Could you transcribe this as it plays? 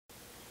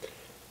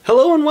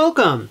Hello and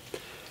welcome!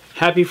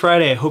 Happy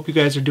Friday. I hope you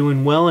guys are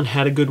doing well and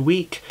had a good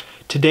week.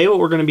 Today what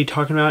we're going to be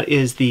talking about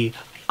is the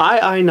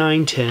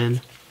ii910,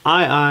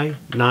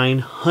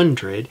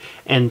 ii900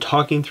 and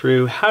talking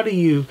through how do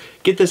you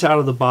get this out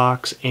of the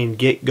box and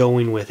get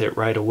going with it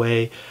right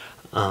away.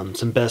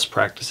 Some best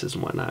practices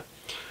and whatnot.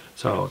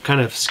 So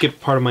kind of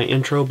skipped part of my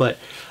intro, but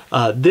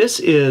this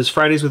is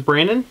Fridays with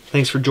Brandon.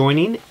 Thanks for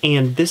joining,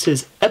 and this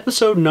is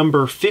episode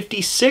number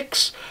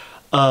 56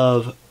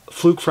 of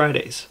Fluke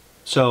Fridays.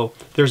 So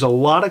there's a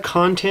lot of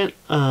content,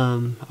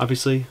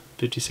 obviously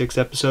 56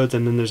 episodes,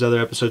 and then there's other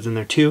episodes in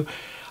there too.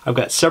 I've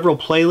got several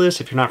playlists.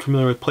 If you're not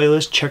familiar with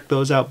playlists, check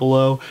those out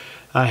below.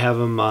 I have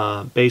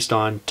them based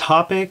on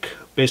topic,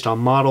 based on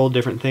model,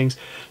 different things.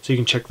 So you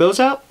can check those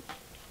out.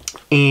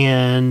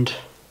 And I'm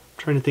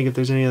trying to think if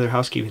there's any other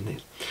housekeeping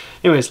things.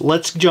 Anyways,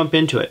 let's jump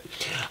into it.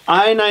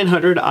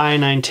 ii900,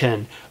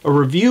 ii910. A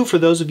review for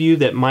those of you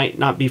that might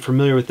not be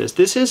familiar with this.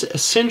 This is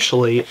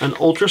essentially an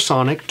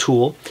ultrasonic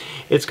tool.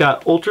 It's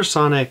got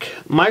ultrasonic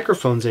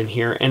microphones in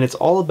here, and it's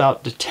all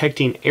about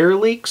detecting air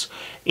leaks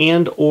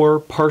and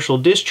or partial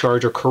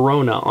discharge or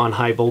corona on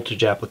high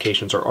voltage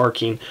applications or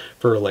arcing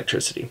for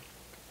electricity.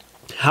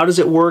 How does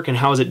it work and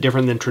how is it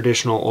different than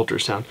traditional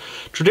ultrasound?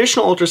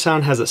 Traditional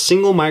ultrasound has a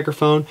single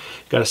microphone,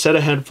 got a set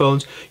of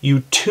headphones.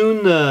 You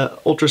tune the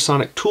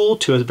ultrasonic tool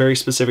to a very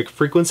specific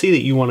frequency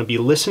that you want to be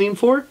listening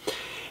for.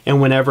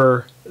 And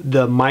whenever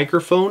the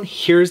microphone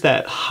hears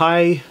that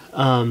high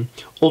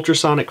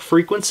ultrasonic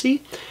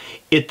frequency,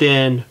 it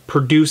then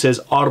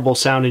produces audible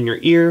sound in your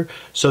ear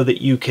so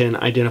that you can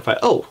identify,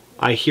 oh,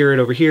 I hear it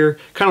over here,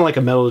 kind of like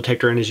a metal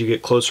detector, and as you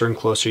get closer and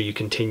closer, you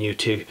continue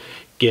to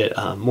get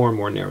more and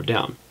more narrowed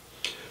down.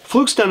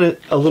 Fluke's done it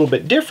a little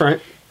bit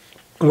different,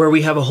 where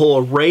we have a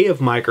whole array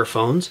of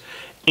microphones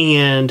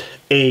and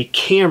a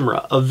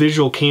camera, a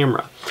visual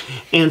camera.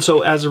 And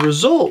so as a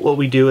result, what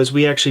we do is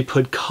we actually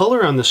put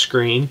color on the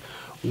screen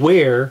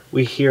where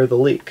we hear the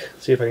leak.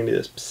 See if I can do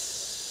this.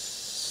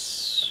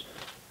 Psst.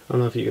 I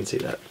don't know if you can see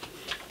that.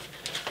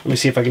 Let me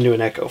see if I can do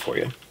an echo for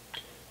you.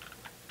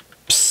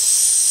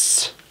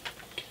 Psst.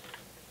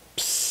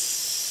 Psst.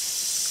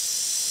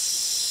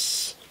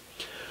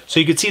 So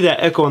you can see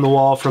that echo on the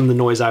wall from the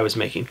noise I was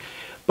making.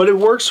 But it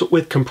works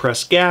with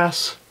compressed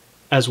gas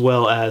as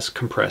well as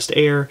compressed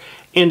air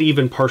and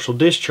even partial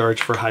discharge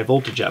for high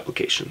voltage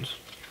applications.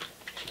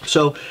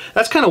 So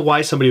that's kind of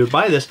why somebody would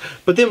buy this.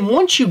 But then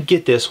once you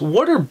get this,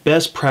 what are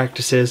best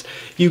practices?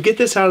 You get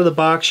this out of the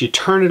box, you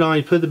turn it on,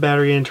 you put the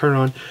battery in, turn it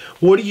on.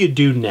 What do you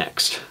do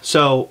next?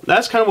 So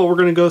that's kind of what we're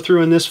going to go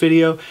through in this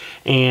video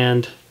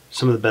and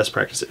some of the best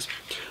practices.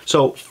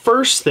 So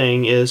first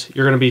thing is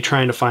you're going to be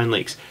trying to find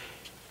leaks.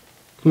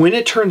 When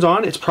it turns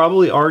on, it's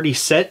probably already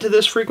set to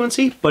this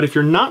frequency, but if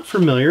you're not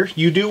familiar,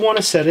 you do want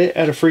to set it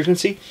at a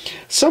frequency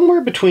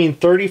somewhere between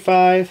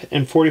 35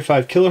 and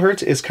 45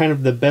 kilohertz is kind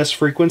of the best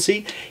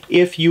frequency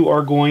if you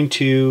are going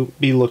to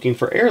be looking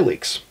for air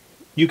leaks.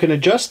 You can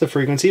adjust the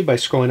frequency by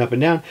scrolling up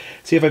and down.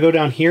 See, if I go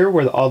down here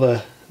where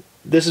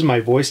this is my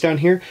voice down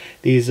here,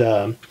 these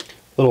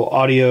little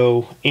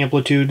audio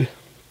amplitude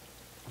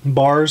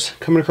bars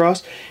coming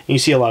across, and you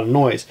see a lot of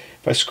noise.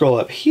 If I scroll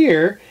up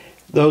here,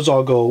 those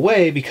all go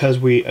away because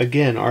we,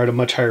 again, are at a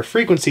much higher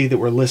frequency that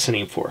we're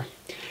listening for.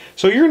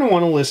 So you're going to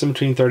want to listen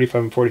between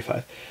 35 and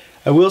 45.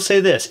 I will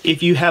say this,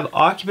 if you have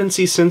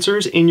occupancy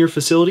sensors in your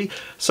facility,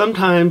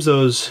 sometimes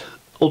those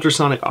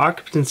ultrasonic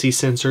occupancy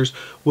sensors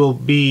will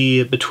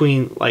be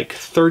between like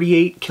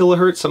 38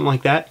 kilohertz, something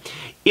like that.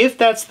 If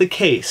that's the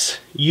case,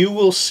 you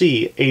will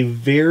see a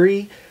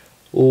very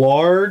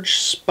large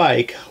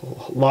spike,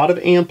 a lot of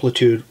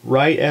amplitude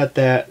right at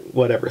that,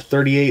 whatever,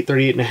 38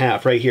 and a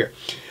half right here.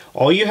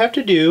 All you have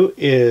to do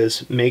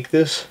is make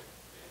this,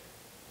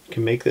 you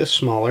can make this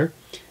smaller,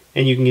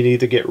 and you can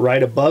either get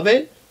right above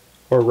it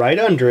or right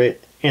under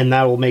it, and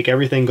that will make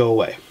everything go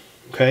away,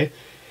 okay?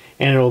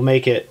 And it'll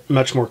make it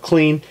much more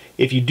clean.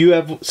 If you do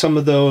have some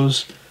of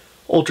those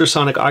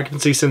ultrasonic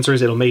occupancy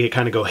sensors, it'll make it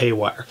kind of go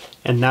haywire.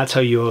 And that's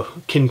how you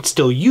can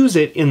still use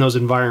it in those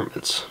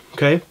environments,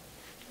 okay?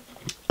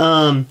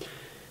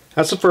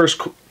 That's the first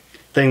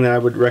thing that I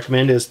would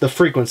recommend, is the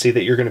frequency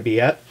that you're going to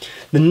be at.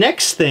 The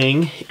next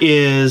thing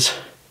is,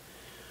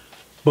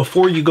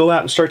 before you go out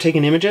and start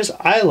taking images,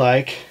 I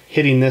like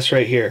hitting this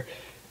right here.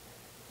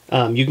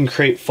 You can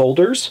create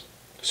folders.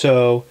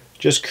 So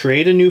just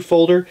create a new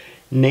folder,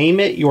 name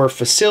it your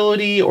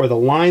facility or the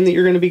line that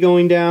you're going to be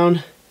going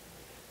down.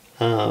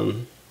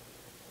 We'll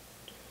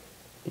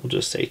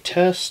just say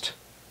test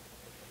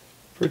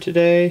for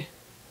today.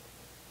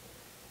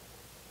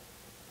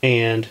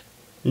 And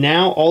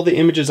now all the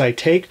images I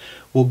take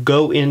will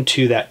go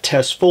into that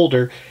test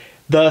folder.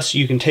 Thus,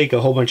 you can take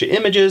a whole bunch of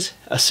images,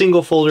 a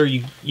single folder.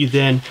 You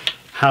then,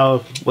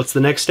 what's the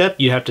next step?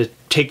 You have to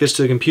take this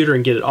to the computer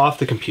and get it off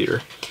the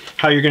computer.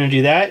 How you're going to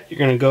do that, you're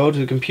going to go to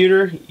the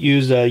computer,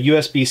 use a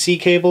USB-C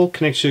cable,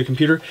 connect to the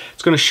computer.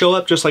 It's going to show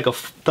up just like a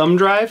thumb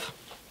drive.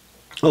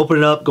 Open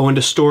it up, go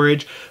into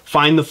storage,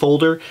 find the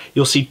folder.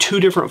 You'll see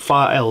two different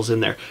files in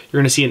there.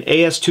 You're going to see an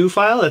AS2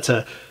 file. That's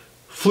a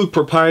Fluke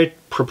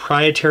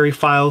proprietary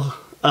file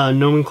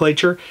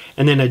nomenclature,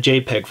 and then a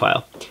JPEG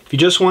file. If you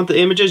just want the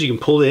images, you can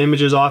pull the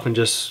images off and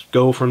just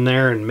go from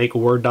there and make a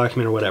Word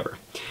document or whatever.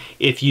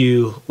 If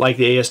you like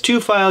the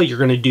AS2 file, you're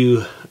going to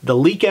do the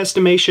leak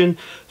estimation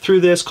through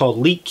this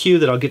called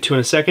LeakQ that I'll get to in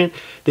a second.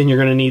 Then you're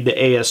going to need the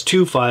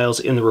AS2 files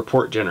in the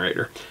report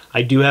generator.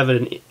 I do have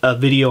a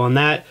video on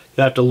that.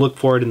 You'll have to look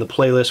for it in the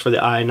playlist for the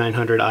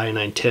ii900,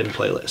 ii910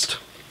 playlist.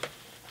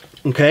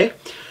 Okay.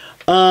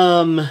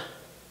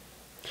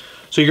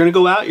 So you're going to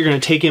go out, you're going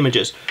to take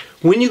images.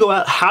 When you go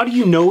out, how do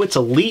you know it's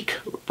a leak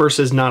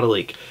versus not a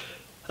leak?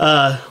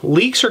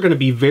 Leaks are going to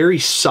be very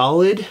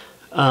solid,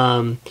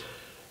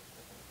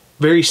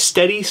 very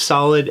steady,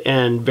 solid,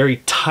 and very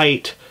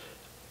tight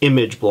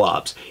image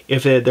blobs.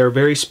 If they're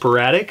very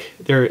sporadic,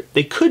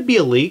 they could be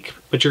a leak,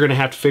 but you're going to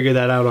have to figure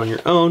that out on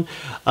your own.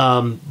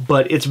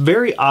 But it's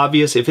very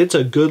obvious. If it's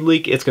a good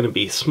leak, it's going to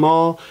be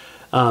small,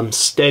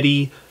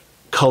 steady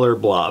color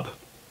blob.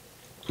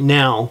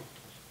 Now,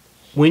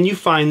 when you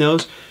find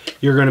those,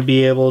 you're going to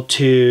be able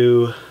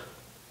to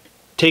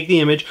take the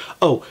image.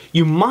 Oh,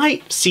 you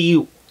might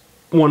see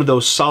one of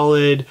those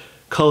solid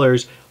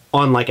colors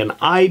on like an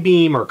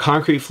I-beam or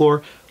concrete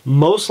floor.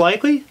 Most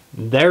likely,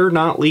 they're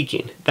not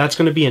leaking. That's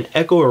going to be an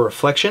echo or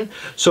reflection.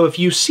 So if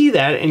you see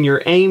that and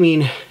you're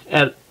aiming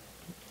at,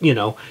 you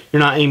know,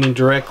 you're not aiming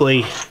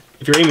directly.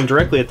 If you're aiming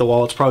directly at the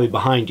wall, it's probably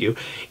behind you.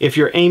 If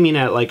you're aiming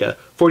at like a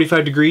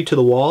 45 degree to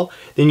the wall,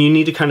 then you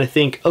need to kind of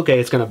think, okay,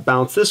 it's going to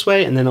bounce this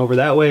way and then over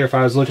that way. Or if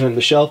I was looking at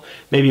the shelf,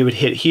 maybe it would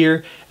hit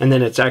here and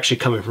then it's actually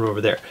coming from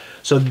over there.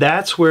 So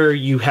that's where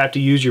you have to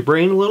use your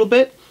brain a little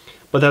bit.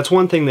 But that's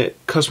one thing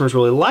that customers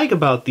really like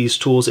about these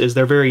tools is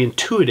they're very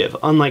intuitive.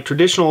 Unlike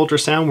traditional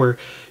ultrasound where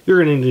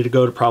you're going to need to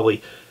go to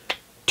probably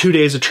 2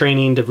 days of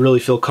training to really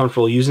feel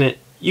comfortable using it,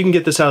 you can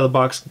get this out of the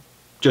box,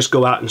 just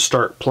go out and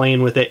start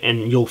playing with it,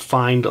 and you'll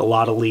find a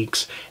lot of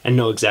leaks and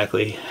know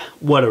exactly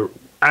what an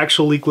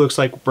actual leak looks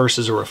like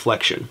versus a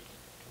reflection.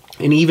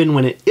 And even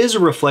when it is a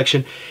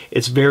reflection,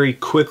 it's very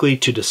quickly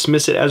to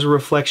dismiss it as a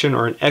reflection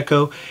or an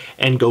echo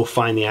and go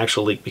find the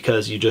actual leak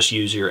because you just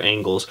use your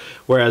angles.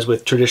 Whereas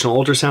with traditional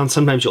ultrasound,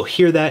 sometimes you'll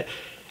hear that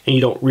and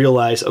you don't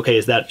realize, okay,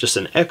 is that just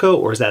an echo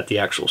or is that the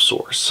actual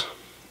source?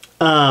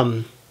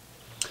 Other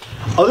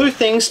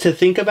things to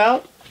think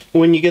about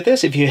when you get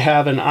this, if you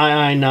have an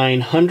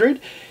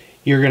ii900,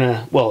 you're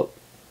gonna, well,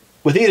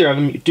 with either of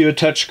them, you do a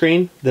touch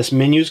screen. This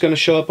menu is gonna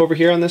show up over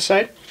here on this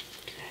side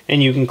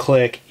and you can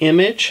click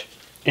image.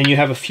 And you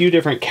have a few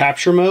different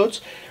capture modes.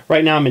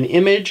 Right now I'm in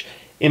image.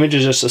 Image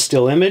is just a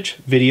still image.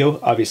 Video,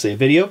 obviously a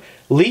video.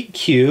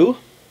 LeakQ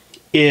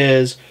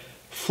is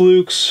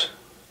Fluke's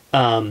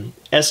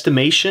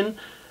estimation.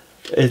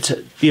 It's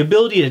the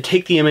ability to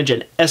take the image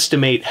and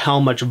estimate how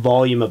much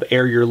volume of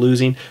air you're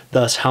losing,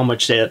 thus how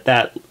much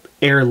that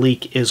air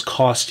leak is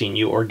costing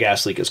you or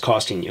gas leak is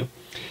costing you.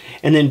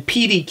 And then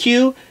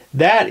PDQ,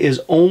 that is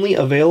only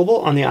available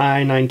on the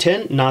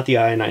ii910, not the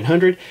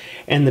ii900.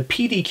 And the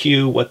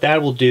PDQ, what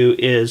that will do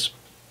is,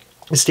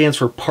 it stands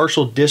for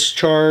partial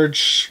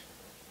discharge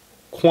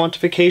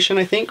quantification,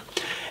 I think.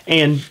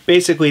 And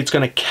basically it's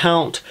going to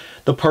count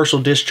the partial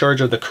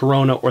discharge of the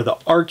corona or the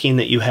arcing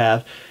that you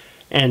have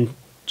and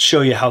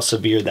show you how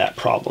severe that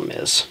problem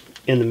is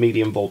in the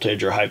medium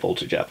voltage or high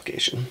voltage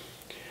application.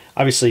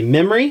 Obviously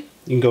memory,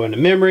 you can go into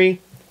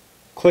memory,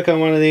 click on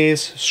one of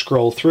these,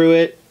 scroll through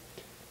it.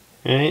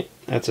 All right,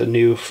 that's a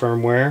new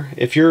firmware.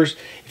 If yours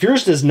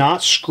does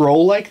not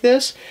scroll like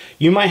this,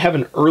 you might have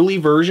an early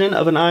version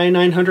of an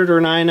ii900 or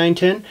an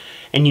ii910,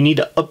 and you need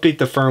to update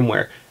the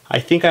firmware. I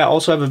think I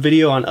also have a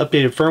video on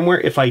updated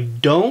firmware. If I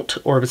don't,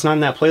 or if it's not in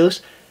that playlist,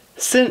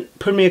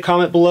 put me a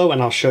comment below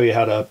and I'll show you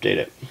how to update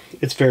it.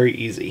 It's very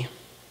easy.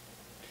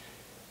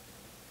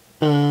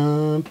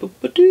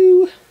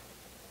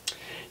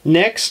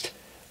 Next,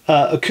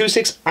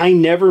 acoustics. I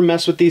never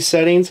mess with these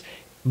settings,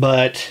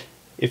 but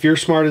if you're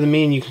smarter than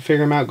me and you can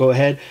figure them out, go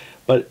ahead.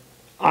 But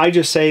I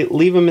just say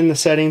leave them in the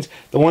settings.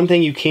 The one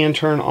thing you can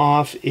turn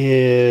off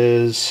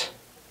is,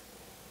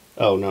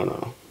 oh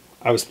no,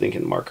 I was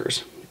thinking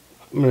markers.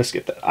 I'm gonna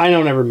skip that. I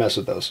don't ever mess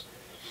with those.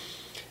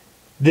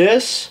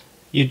 This,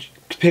 you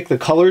pick the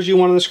colors you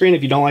want on the screen.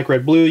 If you don't like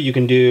red, blue, you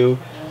can do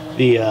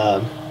the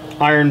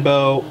iron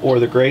bow or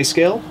the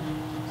grayscale.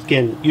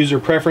 Again, user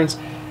preference.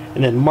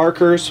 And then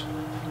markers,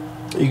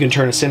 you can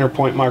turn a center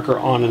point marker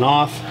on and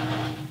off.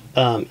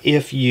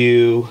 If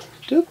you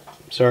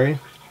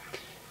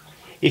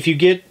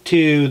get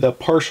to the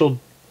partial,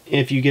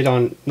 if you get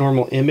on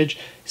normal image,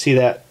 see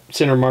that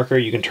center marker,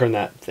 you can turn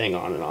that thing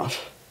on and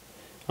off.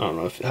 I don't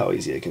know how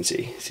easy you can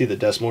see. See the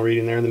decimal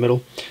reading there in the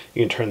middle?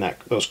 You can turn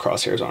those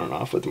crosshairs on and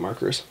off with the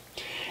markers.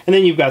 And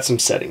then you've got some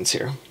settings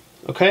here.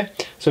 Okay?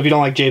 So if you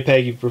don't like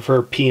JPEG, you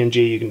prefer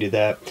PNG, you can do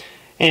that.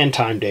 And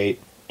time date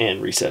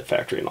and reset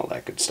factory and all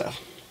that good stuff.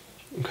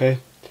 Okay?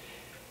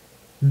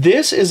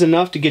 This is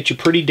enough to get you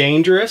pretty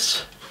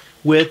dangerous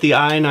with the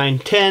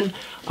ii910,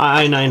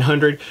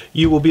 ii900.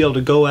 You will be able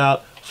to go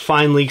out,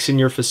 find leaks in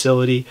your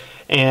facility,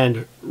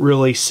 and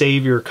really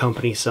save your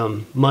company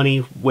some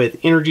money with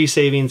energy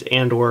savings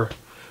and or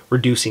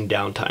reducing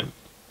downtime.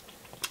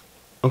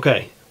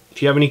 Okay,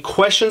 if you have any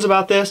questions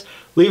about this,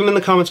 leave them in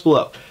the comments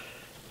below.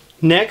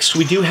 Next,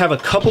 we do have a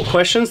couple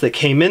questions that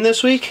came in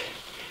this week,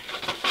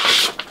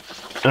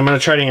 and I'm going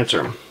to try to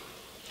answer them.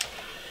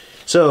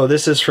 So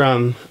this is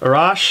from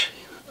Arash,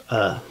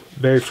 a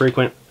very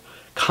frequent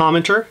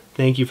commenter.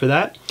 Thank you for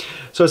that.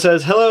 So it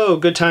says, hello,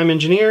 good time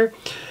engineer.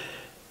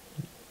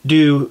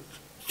 Do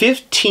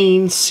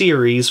 15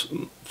 series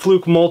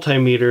Fluke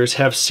multimeters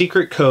have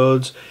secret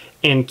codes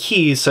and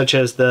keys such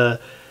as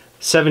the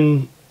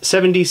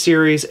 70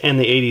 series and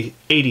the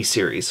 80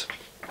 series?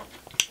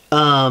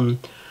 I'm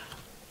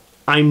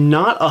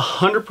not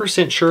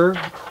 100% sure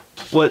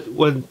what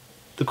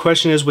the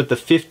question is with the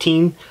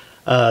 15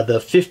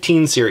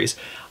 series.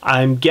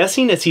 I'm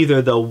guessing it's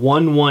either the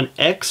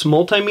 11X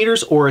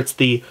multimeters or it's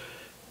the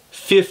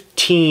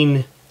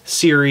 15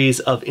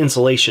 series of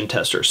insulation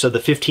testers. So the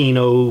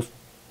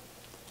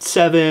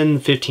 1507,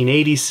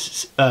 1580,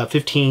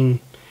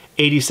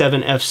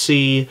 1587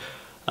 FC,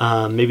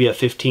 maybe a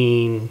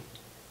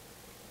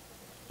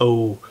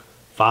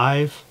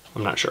 1505,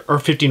 I'm not sure, or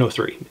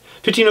 1503.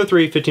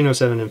 1503,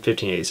 1507, and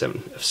 1587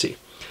 FC.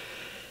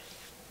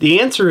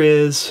 The answer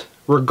is,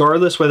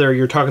 regardless whether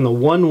you're talking the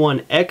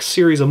 11X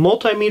series of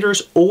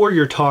multimeters or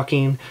you're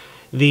talking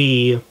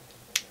the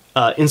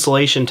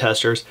insulation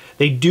testers,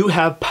 they do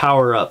have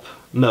power-up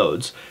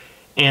modes.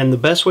 And the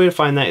best way to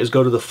find that is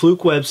go to the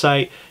Fluke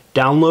website,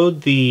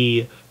 download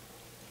the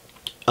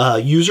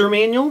user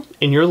manual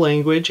in your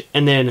language,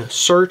 and then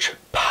search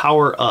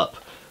power-up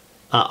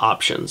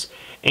options.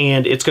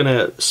 And it's going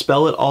to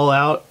spell it all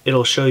out.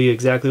 It'll show you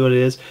exactly what it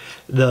is.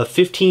 The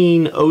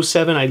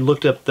 1507, I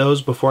looked up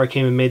those before I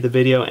came and made the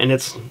video, and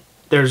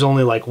there's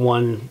only like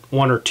one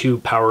or two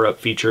power-up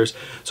features.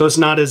 So it's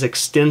not as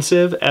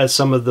extensive as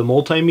some of the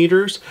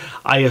multimeters.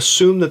 I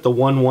assume that the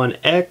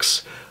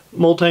 11X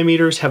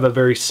multimeters have a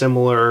very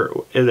similar,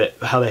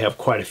 how they have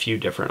quite a few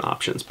different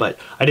options, but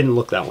I didn't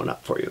look that one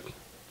up for you.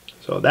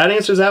 So that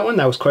answers that one.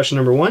 That was question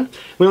number one.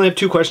 We only have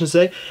two questions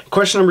today.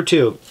 Question number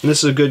two, and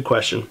this is a good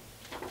question.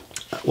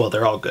 Well,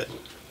 they're all good.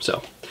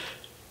 So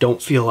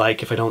don't feel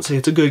like if I don't say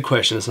it's a good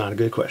question, it's not a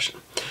good question.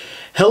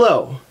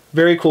 Hello,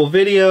 very cool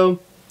video.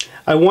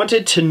 I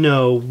wanted to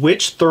know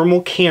which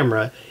thermal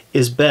camera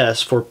is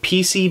best for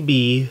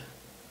PCB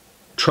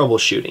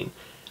troubleshooting.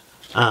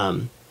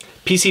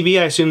 PCB,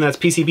 I assume that's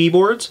PCB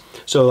boards,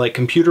 so like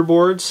computer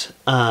boards,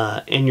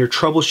 and you're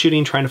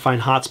troubleshooting, trying to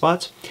find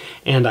hotspots,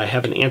 and I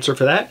have an answer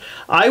for that.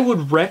 I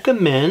would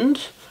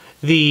recommend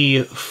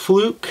the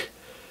Fluke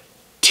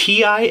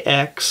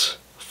TIX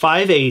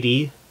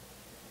 580,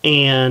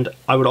 and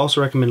I would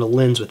also recommend a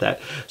lens with that.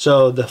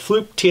 So the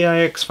Fluke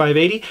TIX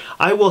 580,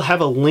 I will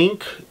have a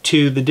link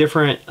to the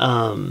different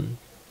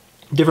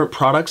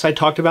products I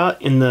talked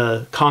about in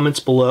the comments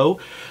below,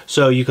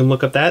 so you can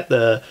look up that,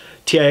 the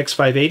TIX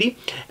 580,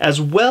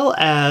 as well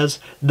as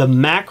the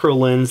macro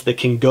lens that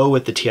can go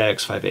with the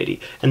TIX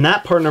 580. And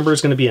that part number is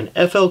going to be an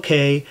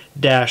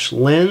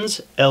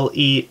FLK-lens,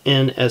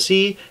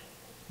 LENSE,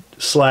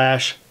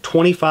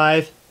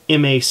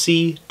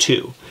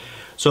 /25MAC2.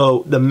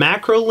 So the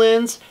macro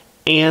lens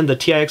and the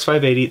TIX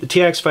 580, the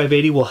TIX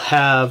 580 will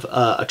have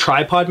a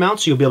tripod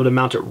mount, so you'll be able to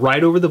mount it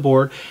right over the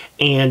board.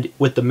 And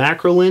with the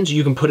macro lens,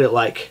 you can put it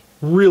like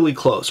really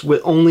close, with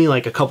only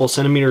like a couple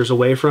centimeters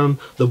away from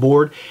the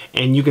board,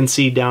 and you can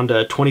see down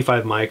to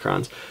 25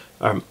 microns.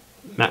 I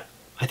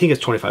think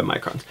it's 25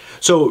 microns.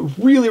 So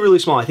really, really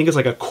small. I think it's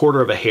like a quarter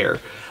of a hair.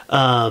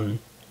 And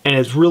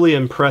it's really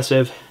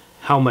impressive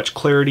how much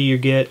clarity you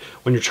get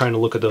when you're trying to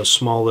look at those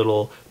small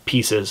little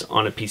pieces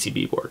on a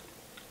PCB board.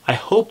 I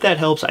hope that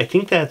helps. I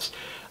think that's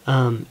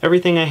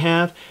everything I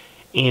have.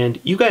 And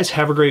you guys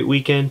have a great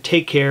weekend.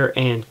 Take care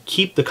and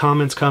keep the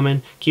comments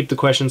coming. Keep the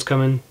questions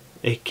coming.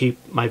 They keep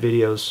my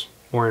videos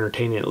more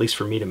entertaining, at least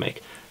for me to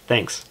make.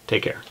 Thanks.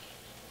 Take care.